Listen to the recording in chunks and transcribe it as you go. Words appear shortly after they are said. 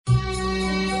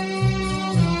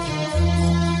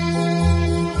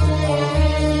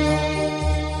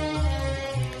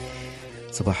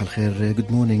Sabah al-Khair, good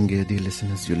morning dear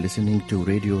listeners. You're listening to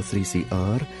Radio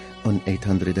 3CR on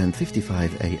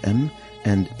 855 AM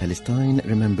and Palestine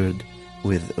Remembered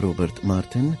with Robert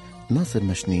Martin, Nasser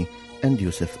Mashni and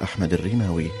Yusuf Ahmed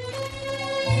al-Rimawi.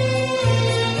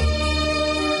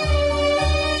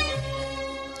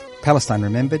 Palestine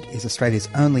Remembered is Australia's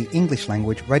only English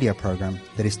language radio program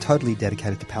that is totally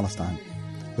dedicated to Palestine.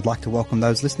 We'd like to welcome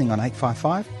those listening on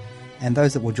 855 and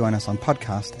those that will join us on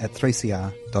podcast at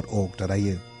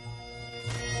 3cr.org.au.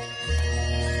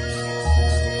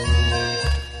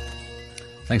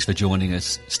 Thanks for joining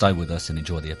us. Stay with us and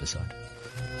enjoy the episode.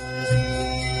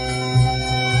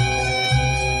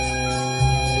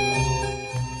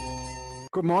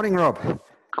 Good morning, Rob.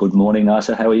 Good morning,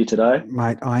 Nasser. How are you today?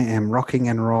 Mate, I am rocking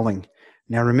and rolling.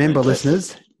 Now remember,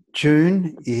 listeners,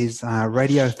 June is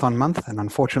Radiothon month, and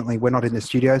unfortunately we're not in the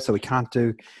studio, so we can't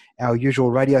do our usual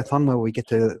Radiothon where we get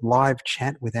to live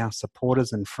chat with our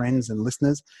supporters and friends and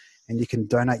listeners, and you can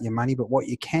donate your money. But what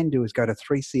you can do is go to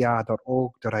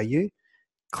 3cr.org.au,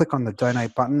 click on the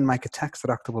donate button, make a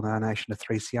tax-deductible donation to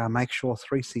 3CR, make sure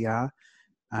 3CR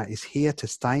is here to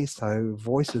stay, so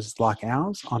voices like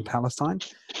ours on Palestine,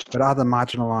 but other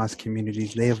marginalised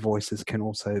communities, their voices can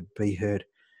also be heard.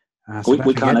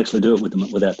 We can't actually do it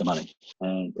without the money,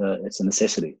 and it's a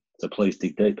necessity, so please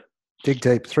dig deep. Dig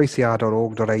deep,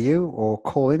 3cr.org.au, or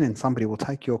call in and somebody will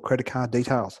take your credit card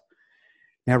details.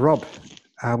 Now, Rob,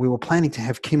 we were planning to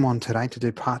have Kim on today to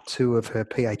do part 2 of her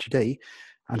PhD.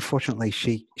 Unfortunately,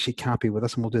 she can't be with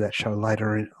us, and we'll do that show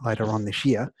later on this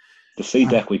year. The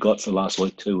feedback we got for last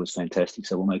week too was fantastic,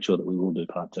 so we'll make sure that we will do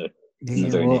part 2 in the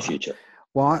very near future.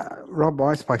 Well, Rob,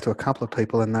 I spoke to a couple of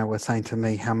people and they were saying to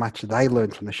me how much they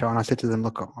learned from the show, and I said to them,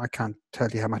 look, I can't tell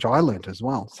you how much I learned as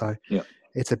well. So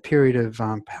it's a period of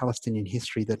Palestinian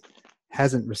history that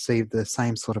hasn't received the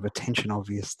same sort of attention,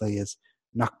 obviously, as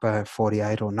Nakba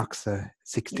 48 or Naksa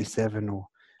 67 or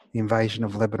the invasion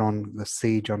of Lebanon, the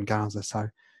siege on Gaza. So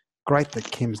great that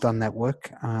Kim's done that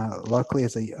work locally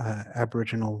as a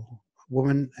Aboriginal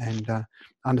woman, and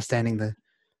understanding the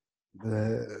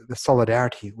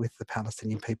solidarity with the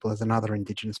Palestinian people as another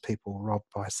Indigenous people robbed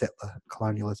by settler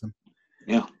colonialism.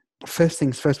 Yeah. First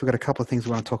things first, we've got a couple of things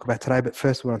we want to talk about today, but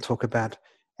first we want to talk about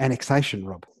annexation,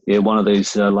 Rob. Yeah, one of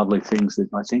these lovely things that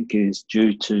I think is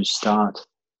due to start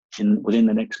within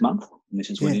the next month. And this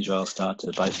is when Israel start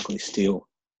to basically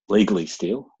legally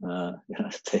steal.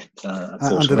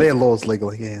 Under their laws,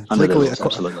 legally, yeah. Under their laws,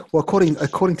 absolutely. Well,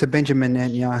 according to Benjamin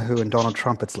Netanyahu and Donald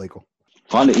Trump, it's legal.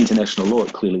 Under international law,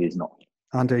 it clearly is not.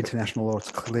 Under international law, it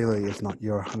clearly is not.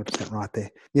 You're 100% right there.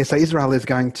 Yeah, so Israel is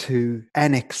going to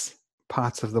annex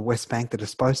parts of the West Bank that are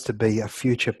supposed to be a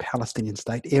future Palestinian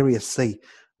state, Area C,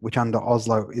 which under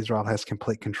Oslo, Israel has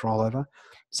complete control over.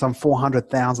 Some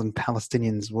 400,000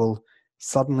 Palestinians will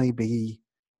suddenly be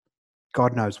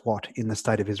God knows what in the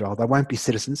state of Israel. They won't be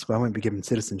citizens. They won't be given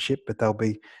citizenship, but they'll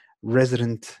be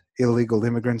resident illegal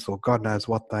immigrants, or God knows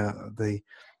what the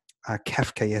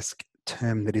Kafkaesque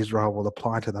term that Israel will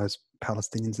apply to those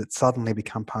Palestinians that suddenly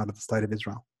become part of the state of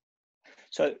Israel.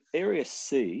 So Area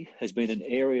C has been an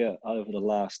area over the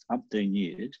last umpteen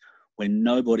years when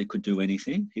nobody could do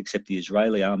anything except the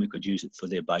Israeli army could use it for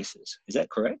their bases. Is that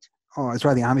correct? Oh,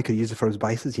 Israeli army could use it for its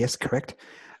bases. Yes, correct.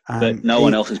 But no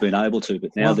one else has been able to.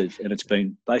 But now and it's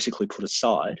been basically put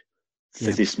aside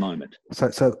for this moment.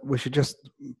 So we should just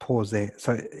pause there.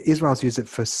 So Israel's used it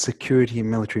for security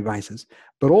and military bases,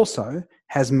 but also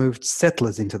has moved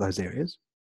settlers into those areas.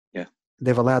 Yeah.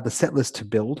 They've allowed the settlers to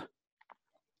build.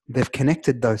 They've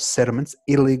connected those settlements,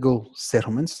 illegal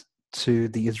settlements, to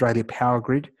the Israeli power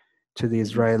grid, to the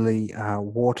Israeli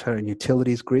water and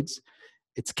utilities grids.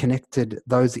 It's connected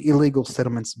those illegal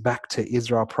settlements back to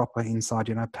Israel proper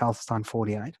inside, Palestine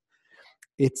 48.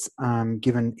 It's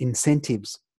given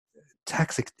incentives,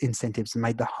 tax incentives,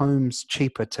 made the homes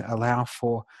cheaper to allow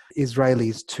for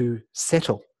Israelis to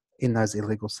settle in those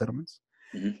illegal settlements.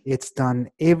 Mm-hmm. It's done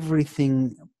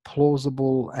everything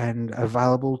plausible and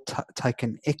available,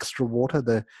 taken extra water.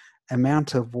 The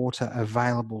amount of water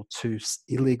available to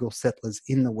illegal settlers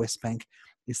in the West Bank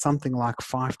is something like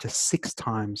 5 to 6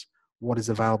 times what is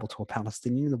available to a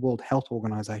Palestinian. The World Health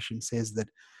Organization says that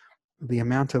the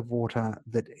amount of water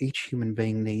that each human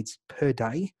being needs per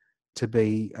day to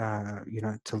be,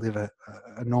 to live a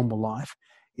normal life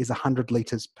is 100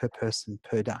 litres per person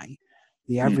per day.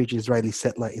 The average Israeli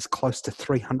settler is close to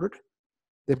 300.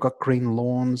 They've got green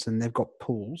lawns and they've got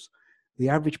pools. The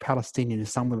average Palestinian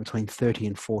is somewhere between 30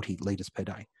 and 40 litres per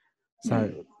day.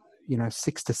 So,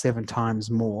 6 to 7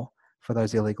 times more for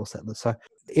those illegal settlers. So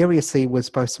Area C was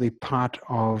supposed to be part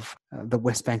of the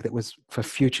West Bank that was for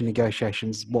future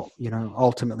negotiations. What,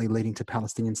 ultimately leading to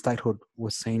Palestinian statehood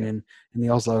was seen in the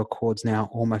Oslo Accords now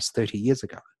almost 30 years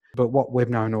ago. But what we've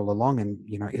known all along, and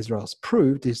Israel's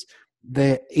proved, is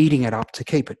they're eating it up to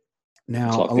keep it. Now,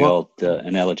 it's like the old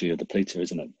analogy of the pizza,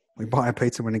 isn't it? We buy a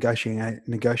pizza, we're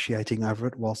negotiating over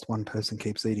it whilst one person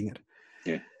keeps eating it.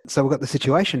 Yeah. So we've got the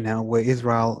situation now where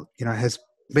Israel, has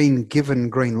been given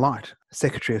green light.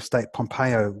 Secretary of State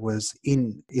Pompeo was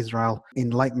in Israel in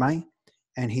late May,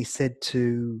 and he said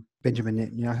to Benjamin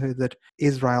Netanyahu that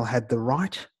Israel had the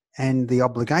right and the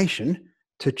obligation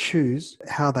to choose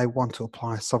how they want to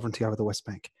apply sovereignty over the West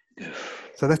Bank.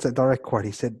 So that's a direct quote.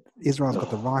 He said Israel's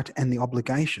got the right and the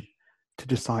obligation to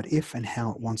decide if and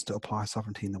how it wants to apply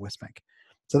sovereignty in the West Bank.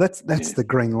 So that's the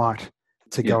green light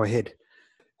to go ahead.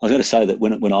 I was going to say that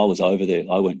when I was over there,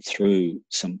 I went through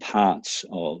some parts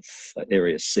of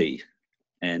Area C,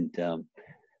 and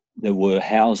there were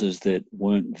houses that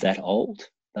weren't that old.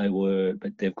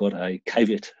 But they've got a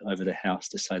caveat over the house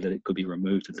to say that it could be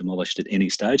removed and demolished at any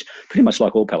stage, pretty much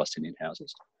like all Palestinian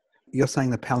houses. You're saying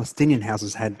the Palestinian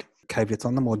houses had caveats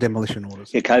on them, or demolition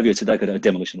orders? Yeah, caveats. They could have a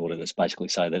demolition order that's basically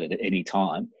say that at any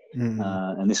time. And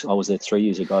I was there 3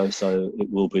 years ago, so it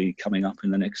will be coming up in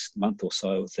the next month or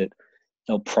so that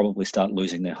they'll probably start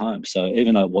losing their homes. So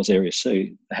even though it was Area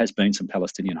C, there has been some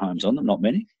Palestinian homes on them, not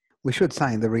many. We should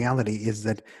say the reality is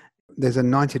that there's a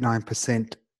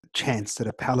 99% chance that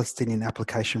a Palestinian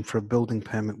application for a building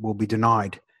permit will be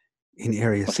denied in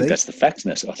Area C. I think that's the facts,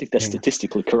 Ness. I think that's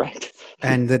statistically correct.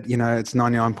 And that, it's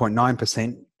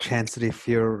 99.9% chance that if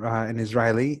you're an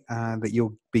Israeli, that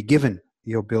you'll be given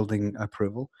your building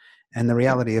approval. And the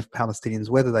reality of Palestinians,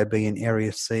 whether they be in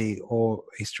Area C or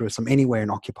East Jerusalem, anywhere in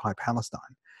occupied Palestine,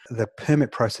 the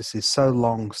permit process is so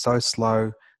long, so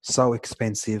slow, so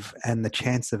expensive, and the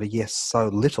chance of a yes so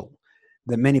little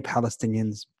that many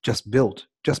Palestinians just build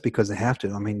just because they have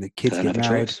to. I mean, the kids get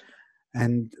married,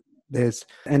 and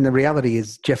the reality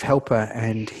is Jeff Helper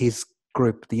and his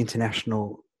group, the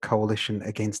International Coalition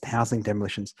Against Housing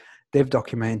Demolitions, they've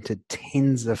documented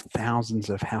tens of thousands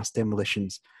of house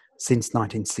demolitions since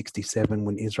 1967,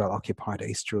 when Israel occupied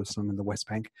East Jerusalem and the West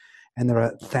Bank. And there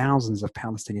are thousands of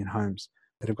Palestinian homes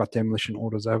that have got demolition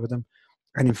orders over them.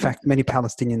 And in fact, many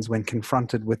Palestinians, when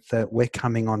confronted with we're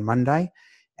coming on Monday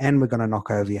and we're going to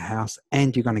knock over your house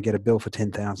and you're going to get a bill for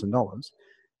 $10,000,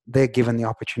 they're given the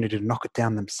opportunity to knock it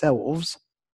down themselves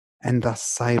and thus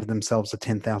save themselves a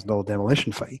 $10,000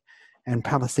 demolition fee. And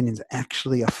Palestinians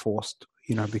actually are forced,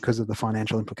 because of the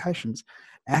financial implications,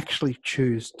 actually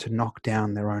choose to knock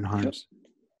down their own homes.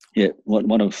 Yeah,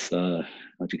 one of,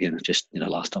 again, just,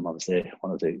 last time I was there,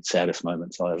 one of the saddest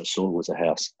moments I ever saw was a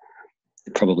house,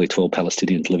 probably 12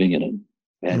 Palestinians living in it.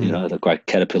 And, the great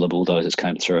Caterpillar bulldozers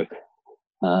came through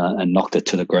and knocked it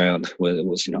to the ground where it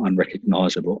was,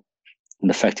 unrecognisable. And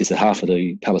the fact is that half of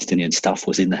the Palestinian stuff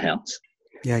was in the house.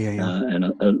 Yeah. And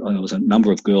there was a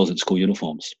number of girls in school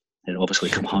uniforms and obviously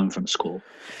come home from school.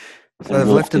 So they've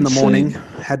left in the morning,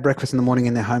 had breakfast in the morning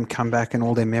in their home, come back, and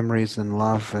all their memories and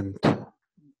love and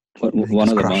one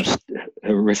of the most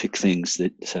horrific things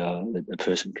that a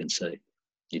person can see.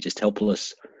 You're just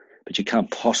helpless, but you can't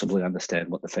possibly understand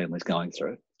what the family's going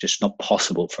through. It's just not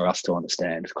possible for us to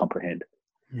understand, comprehend.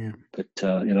 Yeah. But,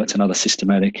 it's another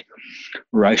systematic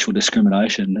racial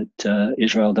discrimination that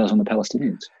Israel does on the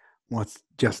Palestinians. Well, it's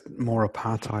just more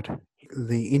apartheid.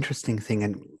 The interesting thing,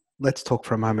 and let's talk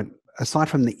for a moment, aside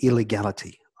from the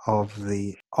illegality of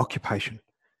the occupation,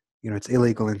 it's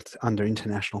illegal under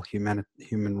international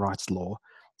human rights law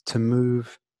to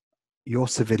move your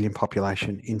civilian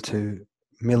population into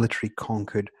military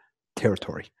conquered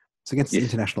territory. It's against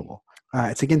international law.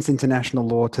 It's against international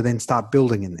law to then start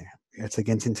building in there. It's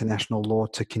against international law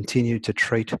to continue to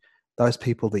treat those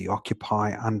people that you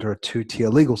occupy under a two-tier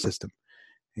legal system.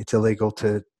 It's illegal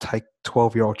to take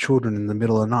 12-year-old children in the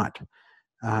middle of the night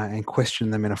and question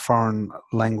them in a foreign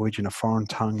language, in a foreign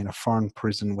tongue, in a foreign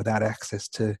prison without access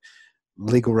to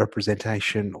legal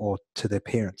representation or to their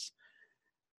parents.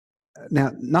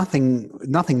 Now, nothing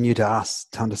new to us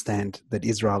to understand that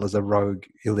Israel is a rogue,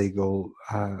 illegal,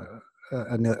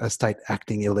 a state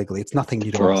acting illegally. It's nothing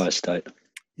new to us. Pariah state.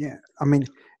 Yeah. I mean,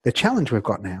 the challenge we've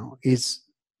got now is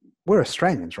we're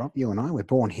Australians, right? You and I, we're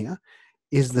born here,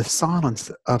 is the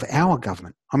silence of our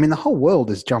government. I mean, the whole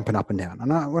world is jumping up and down.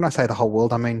 And when I say the whole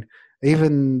world, I mean,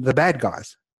 even the bad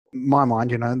guys. In my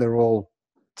mind, they're all,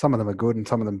 some of them are good and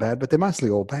some of them bad, but they're mostly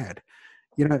all bad.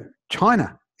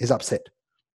 China is upset.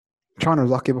 China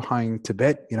is occupying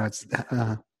Tibet. It's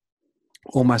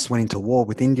almost went into war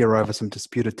with India over some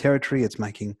disputed territory. It's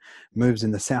making moves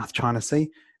in the South China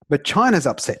Sea. But China's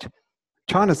upset.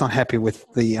 China's not happy with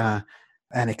the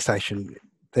annexation.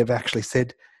 They've actually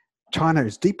said China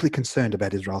is deeply concerned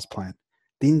about Israel's plan.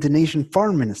 The Indonesian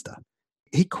foreign minister,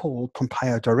 he called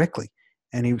Pompeo directly,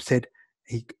 and he said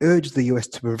he urged the US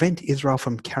to prevent Israel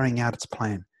from carrying out its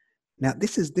plan. Now,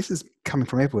 this is coming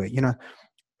from everywhere. You know,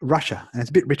 Russia, and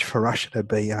it's a bit rich for Russia to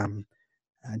be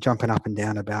jumping up and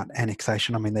down about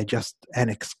annexation. I mean, they just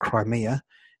annexed Crimea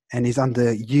and is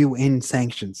under UN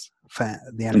sanctions for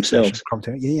the annexation of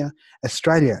Crimea. Yeah.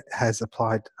 Australia has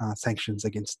applied sanctions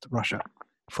against Russia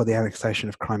for the annexation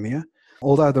of Crimea,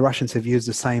 although the Russians have used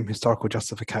the same historical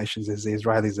justifications as the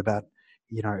Israelis about,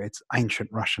 you know, it's ancient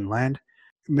Russian land.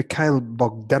 Mikhail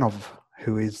Bogdanov,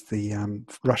 who is the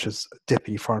Russia's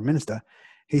deputy foreign minister,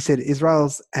 he said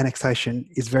Israel's annexation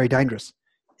is very dangerous.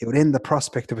 It would end the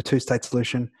prospect of a two-state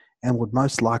solution and would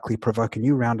most likely provoke a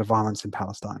new round of violence in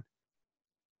Palestine.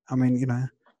 I mean, you know,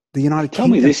 the United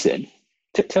Kingdom... Tell me this then.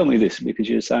 Tell me this, because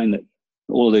you're saying that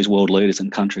all of these world leaders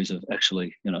and countries have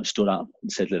actually, you know, stood up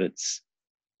and said that it's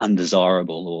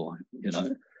undesirable, or, you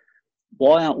know,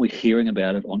 why aren't we hearing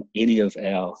about it on any of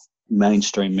our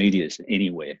mainstream medias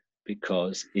anywhere?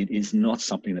 Because it is not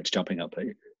something that's jumping up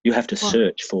here. You have to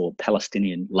search for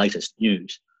Palestinian latest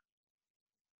news.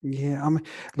 Yeah, I mean,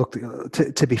 look,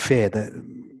 to be fair,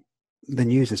 the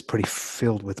news is pretty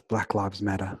filled with Black Lives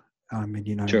Matter. I mean,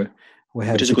 you know, True. We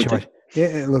have which is a good thing.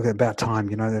 Yeah, look, about time,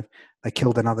 you know, they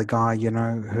killed another guy, you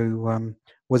know, who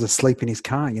was asleep in his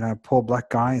car, you know, poor black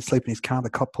guy asleep in his car. The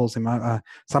cop pulls him over.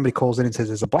 Somebody calls in and says,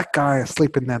 there's a black guy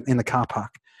asleep in the car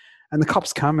park. And the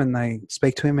cops come and they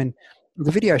speak to him, and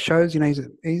the video shows, you know,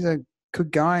 he's a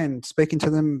good guy and speaking to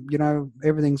them, you know,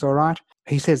 everything's all right.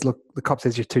 He says, look, the cop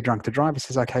says, you're too drunk to drive. He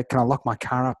says, okay, can I lock my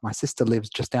car up? My sister lives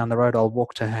just down the road. I'll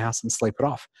walk to her house and sleep it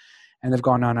off. And they've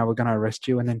gone, no, we're going to arrest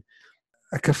you. And then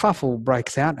a kerfuffle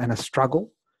breaks out and a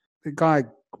struggle. The guy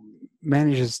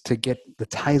manages to get the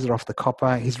taser off the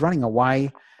copper. He's running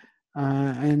away,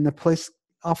 and the police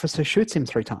officer shoots him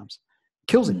 3 times,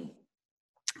 kills him.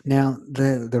 Now,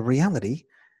 the reality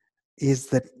is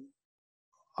that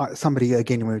somebody,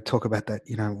 again, when we talk about that,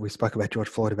 you know, we spoke about George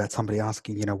Floyd, about somebody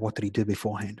asking, you know, what did he do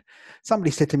beforehand?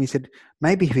 Somebody said to me, said,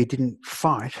 maybe if he didn't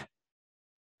fight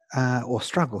or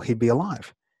struggle, he'd be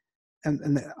alive.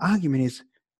 And the argument is,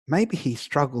 maybe he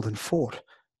struggled and fought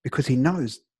because he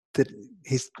knows that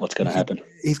what's going to happen.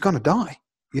 He's going to die.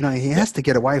 You know, he has to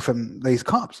get away from these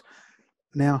cops.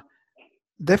 Now,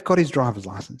 they've got his driver's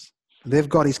license. They've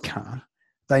got his car.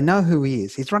 They know who he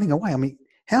is. He's running away. I mean,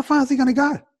 how far is he going to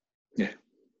go? Yeah.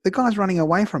 The guy's running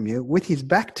away from you with his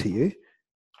back to you.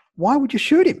 Why would you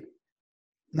shoot him?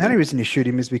 The only reason you shoot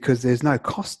him is because there's no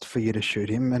cost for you to shoot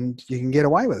him and you can get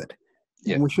away with it.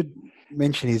 Yeah. And we should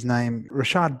mention his name,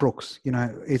 Rayshard Brooks. You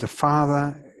know, he's a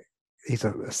father, he's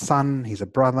a son, he's a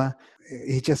brother.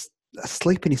 He's just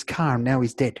asleep in his car and now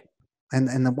he's dead.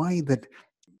 And the way that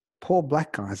poor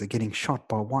black guys are getting shot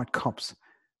by white cops,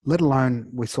 let alone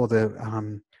we saw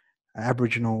the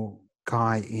Aboriginal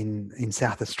guy in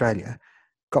South Australia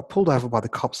got pulled over by the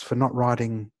cops for not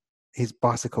riding his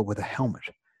bicycle with a helmet.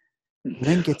 And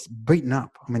then gets beaten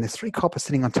up. I mean, there's 3 coppers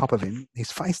sitting on top of him.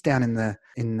 He's face down on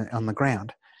the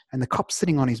ground, and the cop's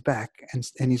sitting on his back,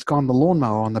 and he's got the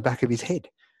lawnmower on the back of his head.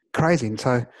 Crazy.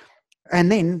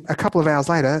 And then a couple of hours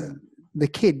later, the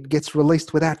kid gets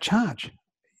released without charge.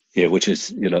 Yeah, which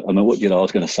is, you know, I mean, I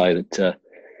was going to say that the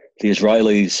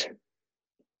Israelis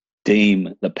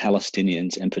deem the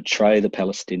Palestinians and portray the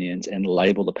Palestinians and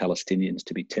label the Palestinians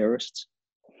to be terrorists.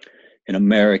 In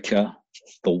America,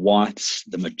 the whites,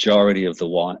 the majority of the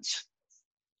whites,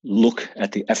 look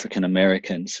at the African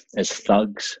Americans as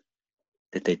thugs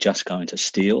that they're just going to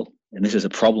steal. And this is a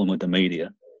problem with the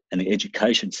media and the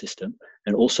education system.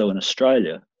 And also in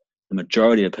Australia, the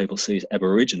majority of people see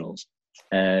Aboriginals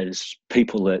as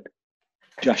people that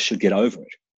just should get over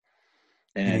it.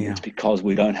 And it's because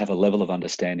we don't have a level of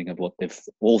understanding of what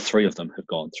all 3 of them have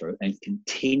gone through and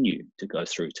continue to go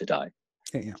through today.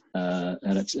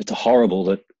 And it's horrible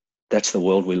that that's the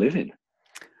world we live in.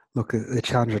 Look, the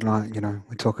challenge, and you know,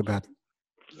 we talk about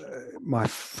my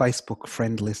Facebook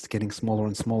friend list getting smaller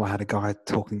and smaller. I had a guy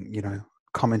talking, you know,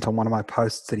 comment on one of my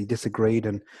posts that he disagreed,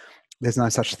 and there's no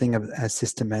such thing as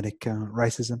systematic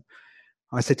racism.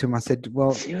 I said to him,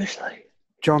 well, seriously,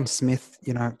 John Smith,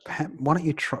 you know, why don't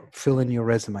you fill in your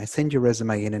resume, send your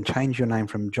resume in and change your name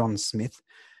from John Smith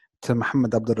to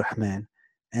Muhammad Abdul Rahman,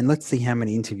 and let's see how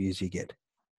many interviews you get.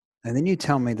 And then you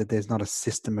tell me that there's not a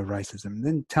system of racism.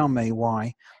 Then tell me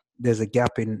why there's a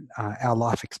gap in our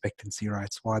life expectancy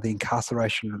rates, why the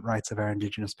incarceration rates of our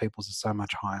Indigenous peoples are so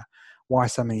much higher, why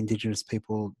so many Indigenous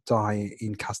people die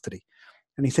in custody.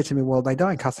 And he said to me, well, they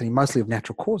die in custody mostly of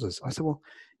natural causes. I said, well,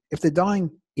 If they're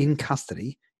dying in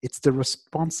custody, it's the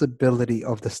responsibility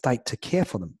of the state to care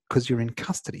for them because you're in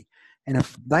custody. And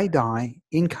if they die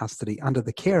in custody under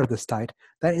the care of the state,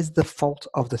 that is the fault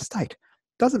of the state.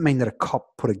 Doesn't mean that a cop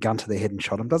put a gun to their head and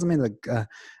shot them. Doesn't mean that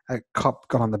a cop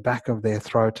got on the back of their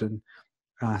throat and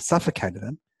suffocated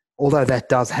them. Although that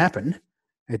does happen.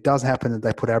 It does happen that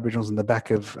they put Aboriginals in the back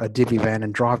of a divvy van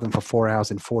and drive them for 4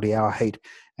 hours in 40-hour heat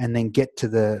and then get to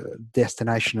the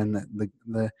destination and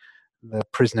the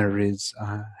prisoner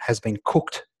has been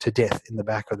cooked to death in the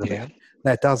back of the van.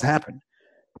 That does happen.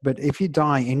 But if you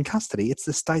die in custody, it's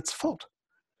the state's fault.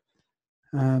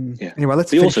 Anyway,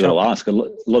 let's. You also got to ask a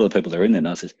lot of the people that are in there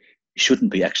now says you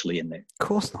shouldn't be actually in there. Of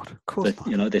course not. Of course not.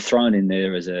 You know, they're thrown in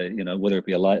there as a, you know, whether it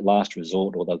be a last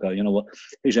resort, or they'll go, you know what,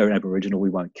 he's an Aboriginal, we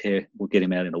won't care, we'll get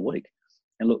him out in a week.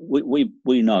 And look,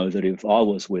 we know that if I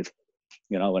was with,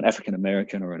 you know, an African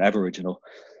American or an Aboriginal,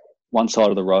 one side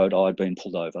of the road I'd been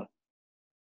pulled over,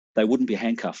 they wouldn't be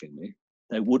handcuffing me.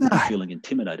 They wouldn't be feeling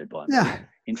intimidated by me. No.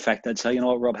 In fact, they'd say, you know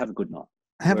what, Rob, have a good night.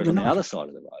 Have a good on night. The other side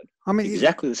of the road, I mean,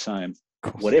 exactly the same.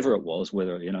 Whatever it was,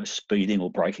 whether, you know, speeding or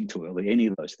braking too early, any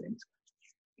of those things,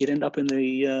 you'd end up in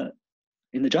the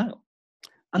jail.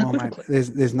 Unequivocally. Well,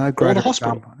 mate, there's no greater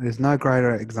example. There's no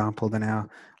greater example than our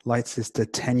late sister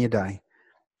Tanya Day,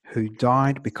 who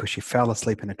died because she fell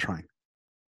asleep in a train.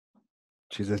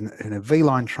 She's in a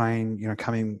V-line train, you know,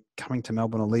 coming to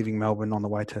Melbourne or leaving Melbourne on the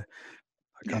way to,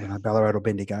 I don't know, Ballarat or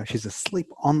Bendigo. She's asleep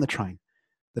on the train.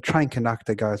 The train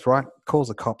conductor goes, right, calls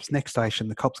the cops. Next station,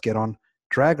 the cops get on,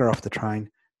 drag her off the train,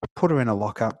 put her in a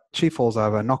lockup. She falls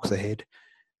over, knocks her head.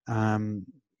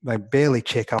 They barely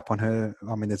check up on her.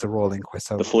 I mean, there's a royal inquest.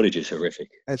 So the footage is horrific.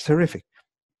 It's horrific.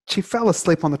 She fell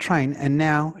asleep on the train and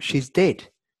now she's dead.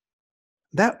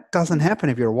 That doesn't happen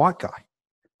if you're a white guy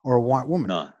or a white woman.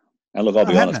 No. And look, I'll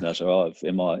be honest now. So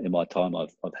in my time,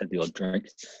 I've had the odd drink.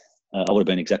 I would have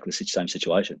been exactly the same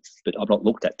situation, but I've not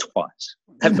looked at twice.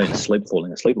 I haven't been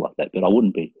falling asleep like that, but I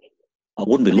wouldn't be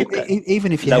looked at.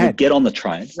 Even if you would get on the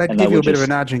train. They'd give you a bit of a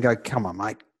nudge and go, come on,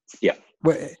 mate. Yeah.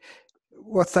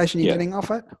 What station are you getting off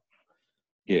at?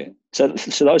 Yeah. So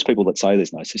those people that say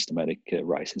there's no systematic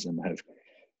racism have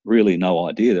really no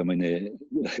idea. I mean,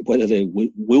 whether they're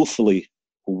willfully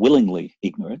or willingly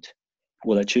ignorant,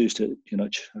 or they choose to, you know,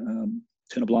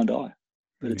 turn a blind eye.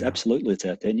 But it's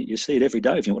out there. And you see it every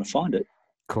day if you want to find it.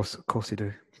 Of course you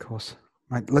do. Of course.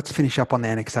 Right, let's finish up on the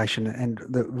annexation. And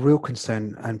the real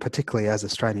concern, and particularly as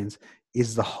Australians,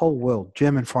 is the whole world.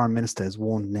 German Foreign Minister has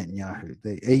warned Netanyahu.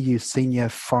 The EU Senior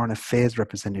Foreign Affairs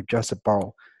Representative, Joseph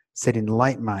Borrell, said in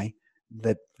late May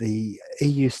that the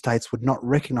EU states would not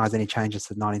recognise any changes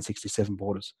to the 1967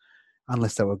 borders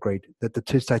unless they were agreed, that the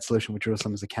two-state solution with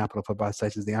Jerusalem as the capital for both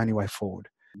states is the only way forward.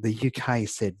 The UK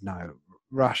said no.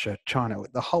 Russia, China,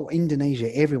 the whole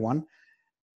Indonesia, everyone.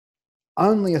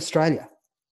 Only Australia.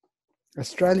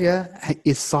 Australia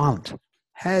is silent,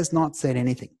 has not said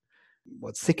anything.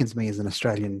 What sickens me as an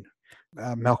Australian,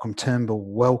 Malcolm Turnbull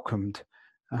welcomed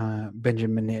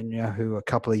Benjamin Netanyahu a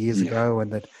couple of years ago,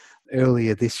 and that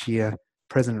earlier this year,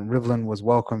 President Rivlin was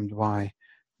welcomed by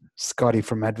Scotty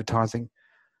from advertising.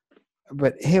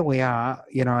 But here we are,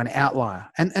 you know, an outlier.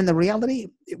 And the reality,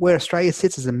 where Australia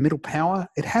sits as a middle power,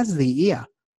 it has the ear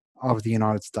of the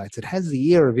United States. It has the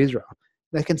ear of Israel.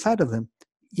 They can say to them,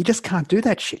 you just can't do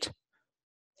that shit.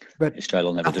 But Australia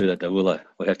will never do that, though, will they?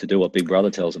 We have to do what Big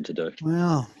Brother tells them to do.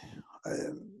 Well,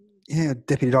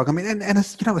 Deputy Dog. I mean, and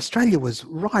you know, Australia was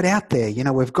right out there. You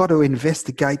know, we've got to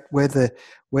investigate where the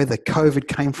COVID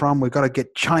came from. We've got to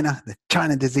get the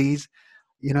China disease.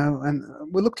 You know, and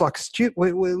we look like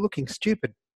we're looking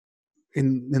stupid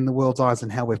in the world's eyes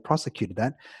and how we've prosecuted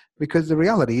that, because the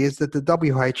reality is that the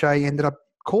WHO ended up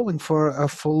calling for a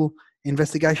full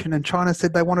investigation, and China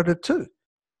said they wanted it too.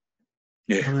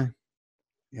 Yeah. I mean,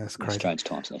 yeah, it's crazy. Strange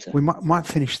times, that's it. We might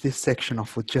finish this section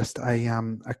off with just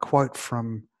a quote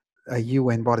from a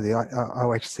UN body, the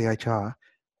OHCHR,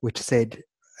 which said,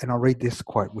 and I'll read this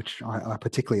quote, which I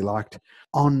particularly liked,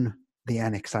 on the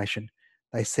annexation.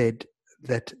 They said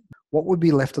that what would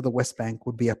be left of the West Bank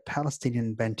would be a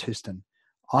Palestinian Bantustan,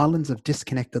 islands of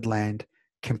disconnected land,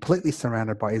 completely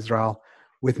surrounded by Israel,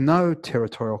 with no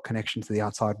territorial connection to the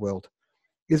outside world.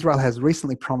 Israel has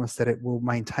recently promised that it will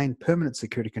maintain permanent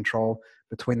security control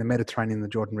between the Mediterranean and the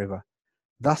Jordan River.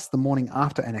 Thus, the morning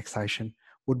after annexation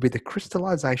would be the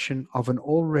crystallization of an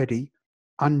already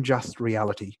unjust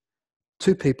reality.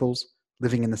 Two peoples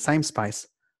living in the same space,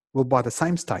 ruled by the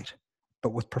same state,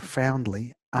 but with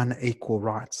profoundly unequal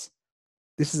rights.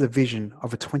 This is a vision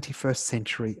of a 21st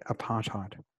century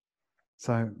apartheid.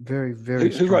 So very,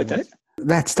 very Who wrote that?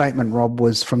 That statement, Rob,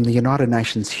 was from the United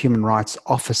Nations Human Rights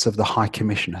Office of the High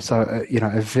Commissioner. So,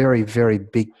 a very, very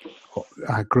big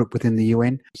group within the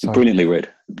UN. So, Brilliantly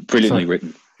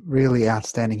written. Really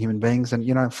outstanding human beings.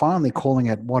 And, finally calling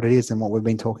it what it is and what we've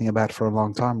been talking about for a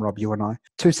long time, Rob, you and I.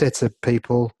 2 sets of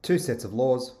people. 2 sets of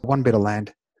laws. 1 bit of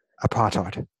land.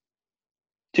 Apartheid.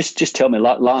 Just tell me,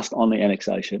 last on the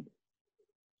annexation,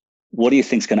 what do you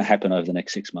think is going to happen over the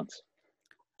next 6 months?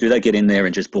 Do they get in there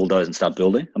and just bulldoze and start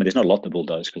building? I mean, there's not a lot to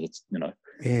bulldoze because it's,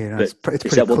 Yeah, it's pretty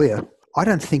clear. I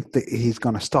don't think that he's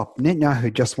going to stop.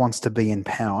 Netanyahu just wants to be in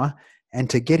power. And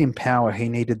to get in power, he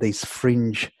needed these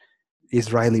fringe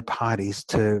Israeli parties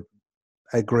to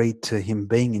agree to him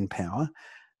being in power.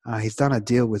 He's done a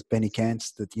deal with Benny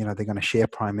Gantz that, they're going to share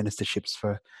prime ministerships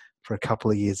for a couple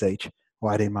of years each,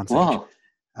 or 18 months each.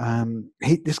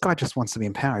 This guy just wants to be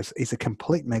in power. He's a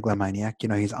complete megalomaniac.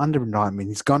 He's under indictment.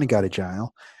 He's going to go to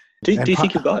jail. Do you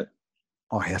think he'll go?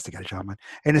 Oh, he has to go to jail, man.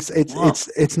 And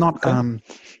it's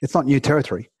not new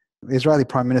territory. Israeli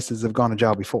prime ministers have gone to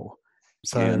jail before.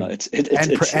 So it's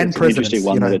an interesting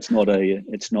one that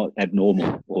it's not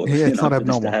abnormal. Or, it's not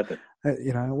abnormal. To happen.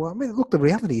 Look, the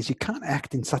reality is you can't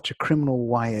act in such a criminal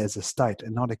way as a state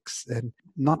and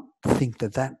not think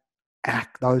that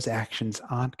those actions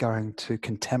aren't going to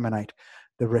contaminate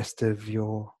the rest of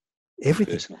your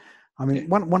everything. Personal. I mean,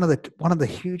 one of the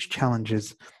huge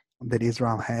challenges that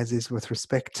Israel has is with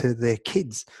respect to their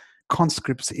kids,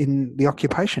 conscripts in the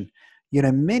occupation.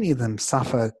 Many of them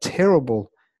suffer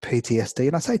terrible PTSD,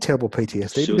 and I say terrible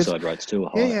PTSD. Suicide rates too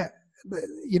are high. Yeah,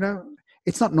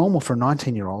 it's not normal for a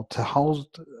 19-year-old to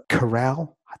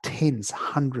corral tens,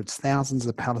 hundreds, thousands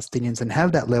of Palestinians and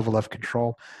have that level of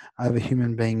control over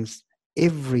human beings'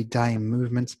 everyday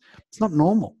movements. It's not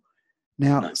normal.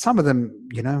 Now, some of them,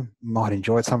 might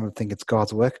enjoy it. Some of them think it's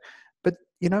God's work. But,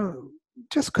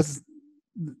 just because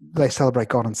they celebrate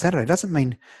God on Saturday doesn't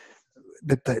mean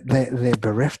that they're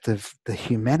bereft of the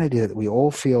humanity that we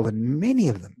all feel, and many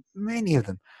of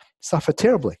them suffer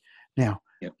terribly. Now,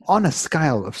 on a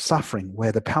scale of suffering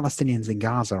where the Palestinians in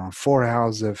Gaza are on 4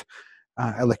 hours of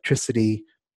electricity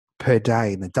per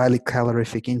day, and the daily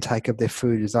calorific intake of their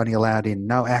food is only allowed in,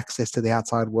 no access to the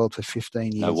outside world for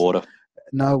 15 years. No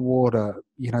water.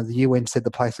 The UN said the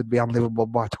place would be unlivable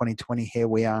by 2020. Here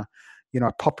we are.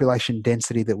 Population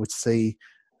density that would see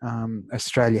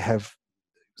Australia have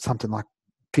something like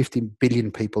 50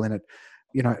 billion people in it.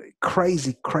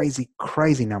 Crazy, crazy,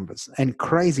 crazy numbers and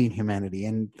crazy inhumanity.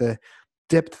 And the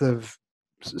depth of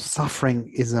suffering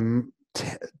is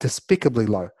despicably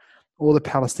low. All the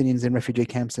Palestinians in refugee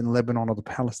camps in Lebanon, or the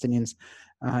Palestinians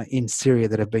in Syria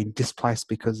that have been displaced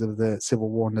because of the civil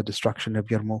war and the destruction of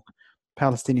Yarmouk,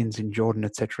 Palestinians in Jordan,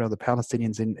 etc., the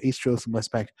Palestinians in East Jerusalem,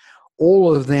 West Bank,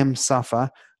 all of them suffer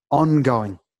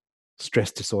ongoing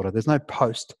stress disorder. There's no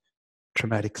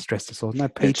post-traumatic stress disorder, no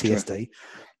PTSD.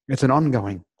 It's an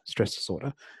ongoing stress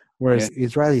disorder. Whereas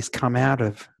Israelis come out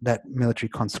of that military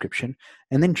conscription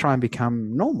and then try and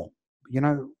become normal.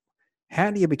 How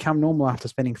do you become normal after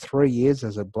spending 3 years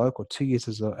as a bloke or 2 years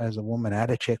as a woman at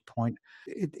a checkpoint?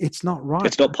 It's not right.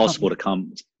 It's not possible to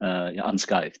come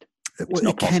unscathed.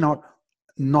 It cannot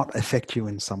not affect you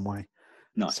in some way.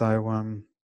 No. So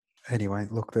anyway,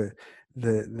 look,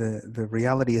 the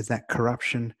reality is that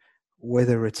corruption,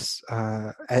 whether it's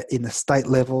in the state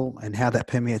level and how that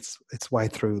permeates its way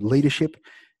through leadership,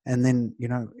 and then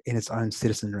in its own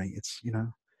citizenry. It's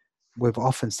we've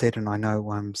often said, and I know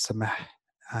Samah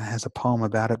has a poem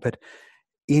about it, but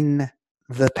in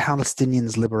the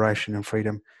Palestinians' liberation and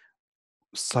freedom,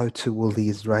 so too will the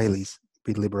Israelis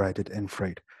be liberated and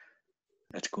freed.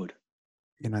 That's good.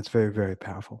 It's very, very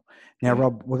powerful. Now,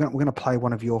 Rob, we're going to play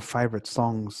one of your favourite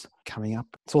songs coming up.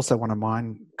 It's also one of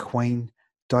mine, Queen,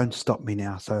 Don't Stop Me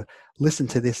Now. So listen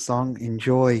to this song.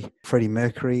 Enjoy Freddie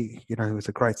Mercury, who was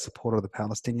a great supporter of the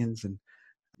Palestinians and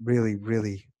really,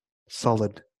 really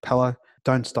solid fellow.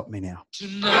 Don't Stop Me Now.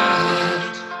 Tonight,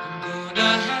 I'm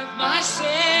gonna have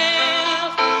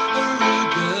myself a real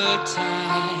good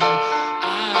time. I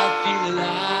feel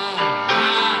alive.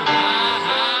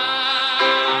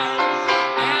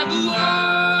 And the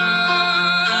world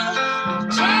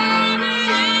turning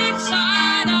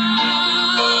inside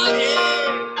out.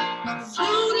 Yeah. I'm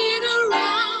floating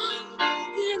around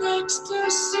in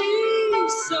ecstasy.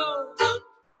 So don't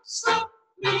stop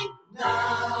me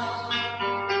now.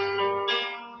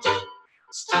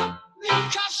 Stop me,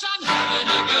 'cause I'm having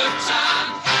a good time,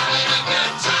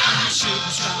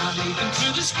 Shooting star leaping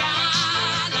through the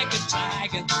sky like a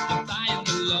tiger, defying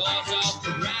the laws of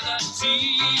gravity.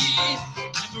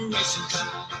 I'm a racing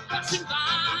car, passing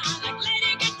by like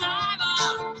Lady Godiva.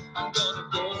 I'm gonna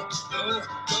go,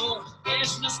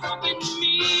 there's no stopping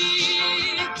me.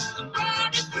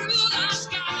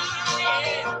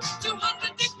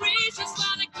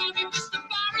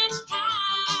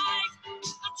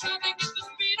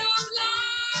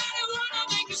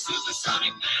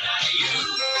 supersonic man out of you.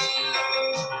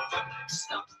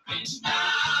 Stop me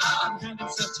now. I'm having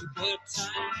such a good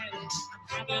time.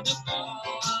 I'm having a ball.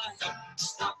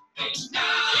 Stop me now.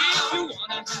 If you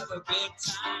wanna have a good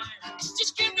time,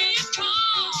 just give me a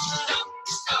call.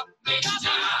 Stop me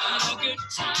now. Having a good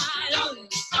time.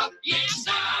 Stop. Yes,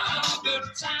 I'm having a good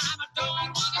time. I don't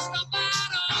wanna stop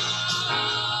at all.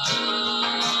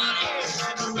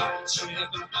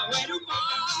 Trip on my way to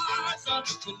Mars on a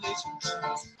collision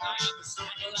course. I am a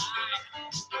satellite.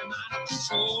 I'm out of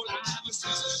control. I'm a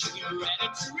system ready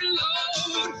to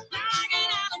reload. Like an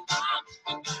atom bomb,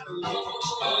 about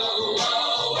to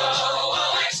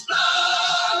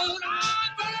explode.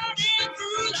 I'm burning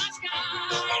through the sky.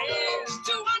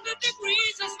 200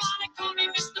 degrees, that's why they call me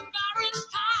Mr.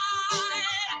 Fahrenheit.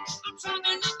 I'm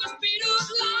traveling at the speed of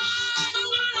light. I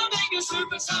wanna make a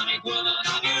supersonic woman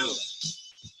of you.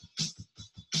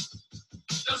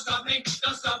 Don't stop me,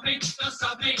 don't stop me, don't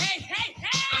stop me. Hey, hey, hey!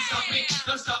 Don't stop me,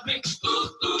 don't stop me. Ooh,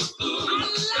 ooh, ooh.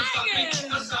 Don't stop me,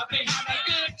 don't stop me. Have a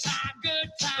good time, good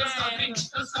time. Don't stop me,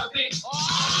 don't stop me.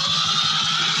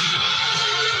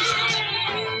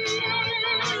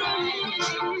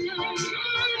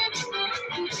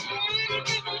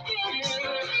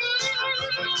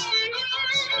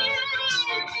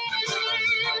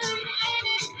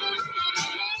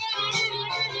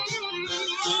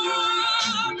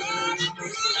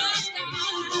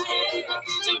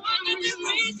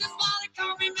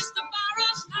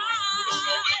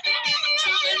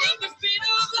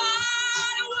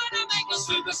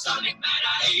 Supersonic man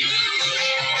out of you.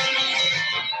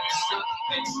 Stop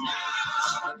it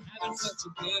now. I'm having such a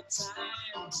good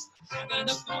time. Having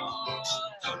a ball.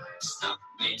 Don't stop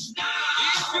me now.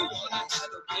 If you wanna have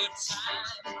a good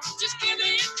time, just give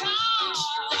me a call.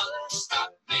 Don't stop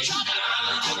me now.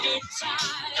 Having a good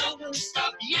time. Don't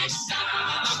stop. Yes,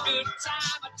 I'm having a good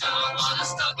time. I don't wanna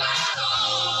stop at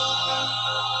all.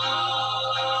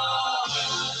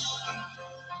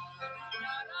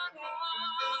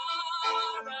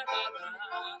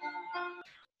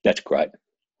 That's great.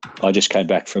 I just came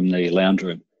back from the lounge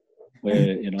room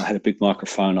where I had a big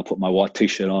microphone. I put my white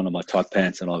t-shirt on and my tight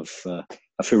pants, and I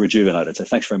feel rejuvenated. So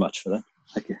thanks very much for that.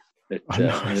 Thank you. It's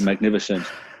a magnificent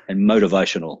and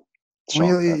motivational song.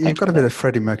 Well, you've got a bit of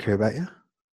Freddie Mercury about you.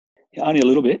 Yeah, only a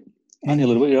little bit. Only a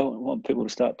little bit. I want people to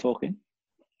start talking.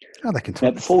 Oh, they can talk.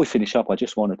 Now, before we finish up, I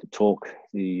just wanted to talk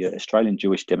the Australian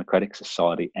Jewish Democratic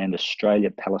Society and Australia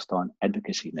Palestine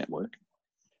Advocacy Network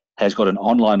has got an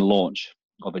online launch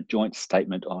of a joint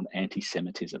statement on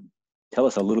anti-Semitism. Tell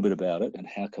us a little bit about it and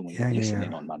how can we listen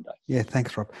in on Monday? Yeah,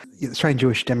 thanks, Rob. The Australian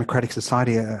Jewish Democratic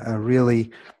Society are really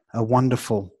a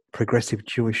wonderful progressive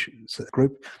Jewish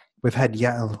group. We've had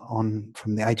Yael on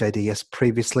from the AJDS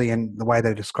previously, and the way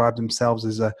they describe themselves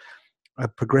is a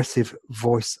progressive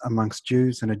voice amongst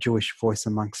Jews and a Jewish voice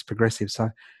amongst progressives.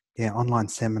 So, online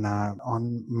seminar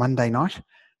on Monday night.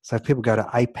 So if people go to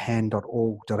apan.org.au,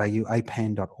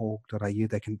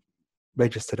 they can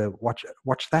register to watch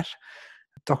that.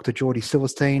 Dr. Geordie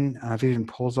Silverstein, Vivian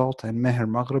Pauzolt, and Meher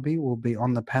Maghribi will be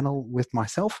on the panel with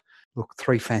myself. Look,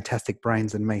 3 fantastic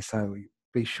brains and me, so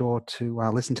be sure to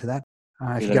listen to that.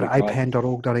 If you go to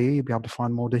apan.org.au, you'll be able to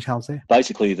find more details there.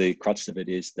 Basically, the crux of it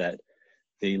is that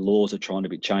the laws are trying to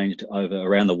be changed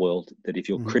around the world, that if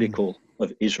you're critical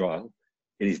of Israel,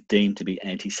 it is deemed to be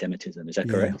anti-Semitism. Is that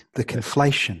correct? The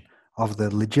conflation of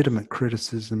the legitimate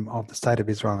criticism of the State of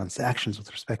Israel and its actions with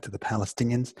respect to the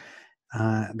Palestinians,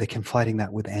 they're conflating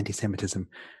that with anti-Semitism.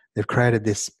 They've created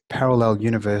this parallel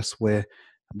universe where,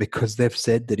 because they've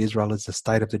said that Israel is the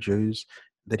state of the Jews,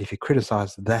 that if you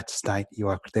criticize that state, you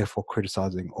are therefore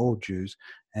criticizing all Jews,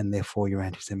 and therefore you're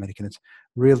anti-Semitic. And it's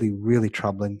really, really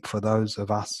troubling for those of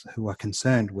us who are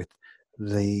concerned with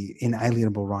the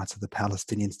inalienable rights of the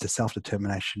Palestinians to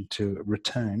self-determination, to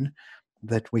return,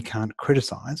 that we can't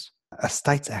criticize a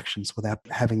state's actions without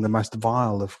having the most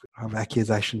vile of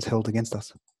accusations held against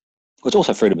us. Well, it's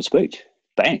also freedom of speech.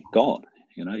 Bang, gone.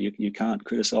 You can't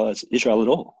criticize Israel at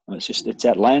all. I mean, it's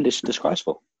outlandish,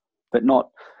 disgraceful, but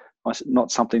not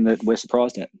something that we're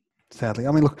surprised at. Sadly.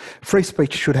 I mean, look, free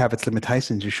speech should have its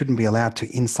limitations. You shouldn't be allowed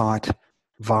to incite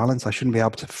violence. I shouldn't be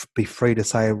able to be free to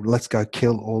say, let's go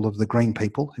kill all of the green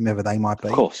people, whomever they might be.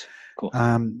 Of course.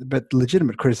 But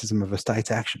legitimate criticism of a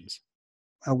state's actions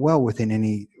are well within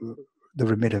the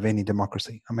remit of any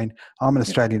democracy. I mean, I'm an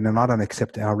Australian and I don't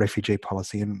accept our refugee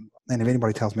policy. And if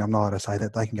anybody tells me I'm not allowed to say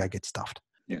that, they can go get stuffed.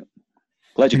 Yeah.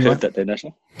 Glad you heard that there,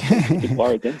 National. A bit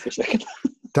worried then for a second.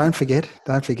 Don't forget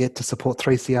to support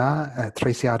 3CR at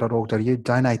 3cr.org.au.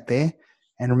 Donate there.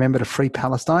 And remember to free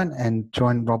Palestine and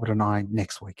join Robert and I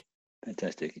next week.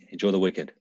 Fantastic. Enjoy the weekend.